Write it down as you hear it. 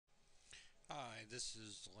Hi, this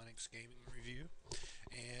is Linux Gaming Review,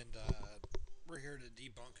 and we're here to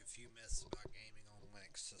debunk a few myths about gaming on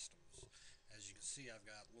Linux systems. As you can see, I've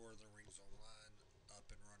got Lord of the Rings Online up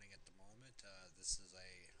and running at the moment. This is a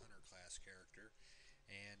Hunter class character,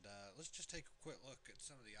 and let's just take a quick look at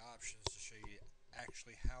some of the options to show you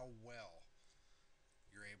actually how well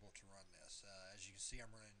you're able to run this. As you can see, I'm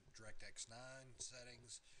running DirectX 9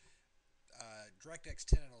 settings. DirectX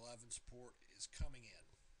 10 and 11 support is coming in.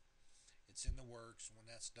 It's in the works. When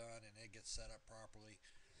that's done and it gets set up properly,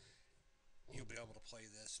 you'll be able to play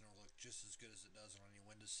this and it'll look just as good as it does on any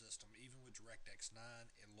Windows system. Even with DirectX 9,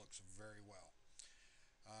 it looks very well.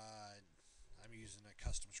 Uh, I'm using a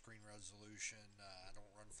custom screen resolution. I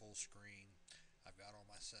don't run full screen. I've got all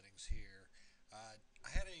my settings here. I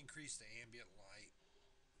had to increase the ambient light,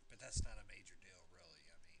 but that's not a major deal, really.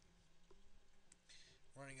 I mean,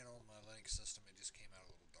 running it on my Linux system, it just came out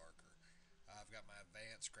a little darker. I've got my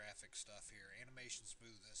advanced graphic stuff here. Animation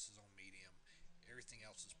smoothness is on medium. Everything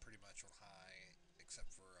else is pretty much on high,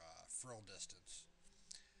 except for frill distance.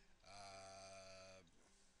 Uh,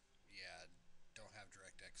 yeah, don't have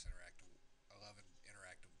DirectX interactive 11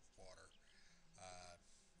 interactive water. Uh,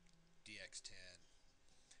 DX10.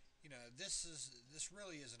 This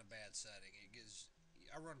really isn't a bad setting. It gives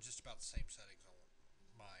I run just about the same settings on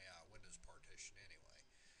my Windows partition anyway.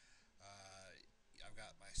 Uh, I've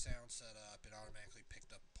got my sound set up. It automatically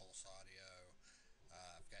picked up Pulse Audio.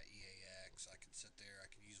 I've got EAX. I can sit there. I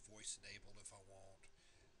can use voice enabled if I want.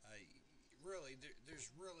 There's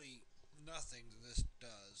really nothing that this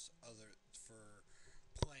does other for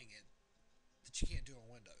playing it that you can't do on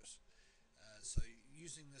Windows. So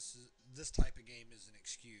using this type of game as an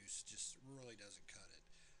excuse just really doesn't cut it.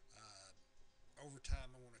 Over time,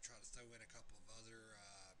 I want to try to throw in a couple of other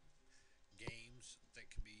games that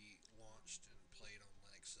can be launched and played on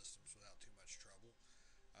Linux systems without too much trouble.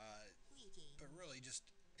 Uh, but really, just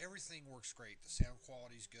everything works great. The sound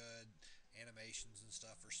quality's good, animations and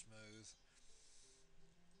stuff are smooth.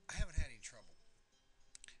 I haven't had any trouble.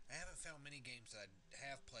 I haven't found many games that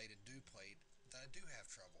I have played and do played that I do have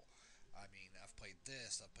trouble. I mean, I've played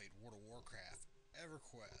this. I've played World of Warcraft,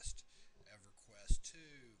 EverQuest, EverQuest 2.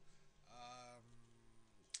 Um,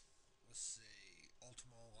 let's see,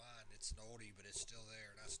 Ultima Online. It's an oldie, but it's still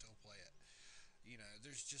there, and I still play it.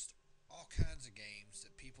 There's just all kinds of games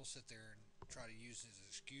that people sit there and try to use as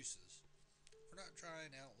excuses for not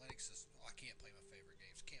trying out Linux systems. Oh, I can't play my favorite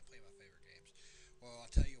games. Can't play my favorite games. Well,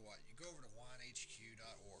 I'll tell you what. You go over to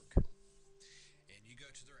winehq.org and you go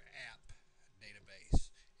to their app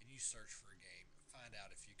database and you search for a game and find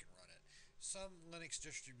out if you can run it. Some Linux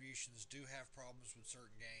distributions do have problems with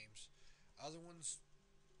certain games. Other ones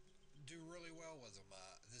do really well with them.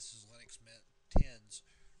 This is Linux Mint 10's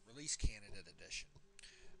Release Candidate Edition.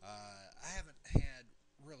 I haven't had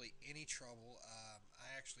really any trouble.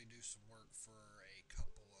 I actually do some work for a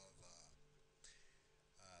couple of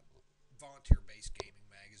volunteer-based gaming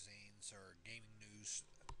magazines or gaming news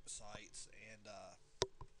sites, and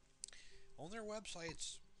on their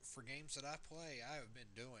websites for games that I play, I have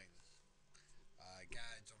been doing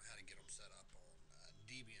guides on how to get them set up on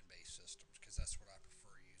Debian-based systems because that's what I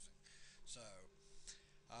prefer using. So,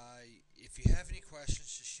 if you have any questions,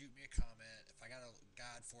 just shoot me a comment. If I got a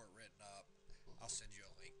guide for it written up, I'll send you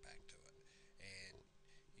a link back to it. And,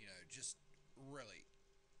 just really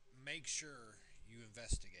make sure you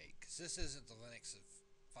investigate because this isn't the Linux of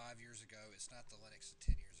 5 years ago. It's not the Linux of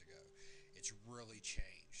 10 years ago. It's really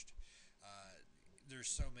changed. Uh, there's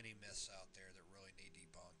so many myths out there that really need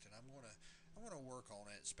debunked, and I'm gonna work on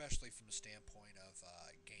it, especially from the standpoint of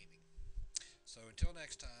gaming. So until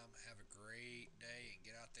next time, have a great day and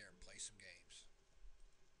get out there and play some games.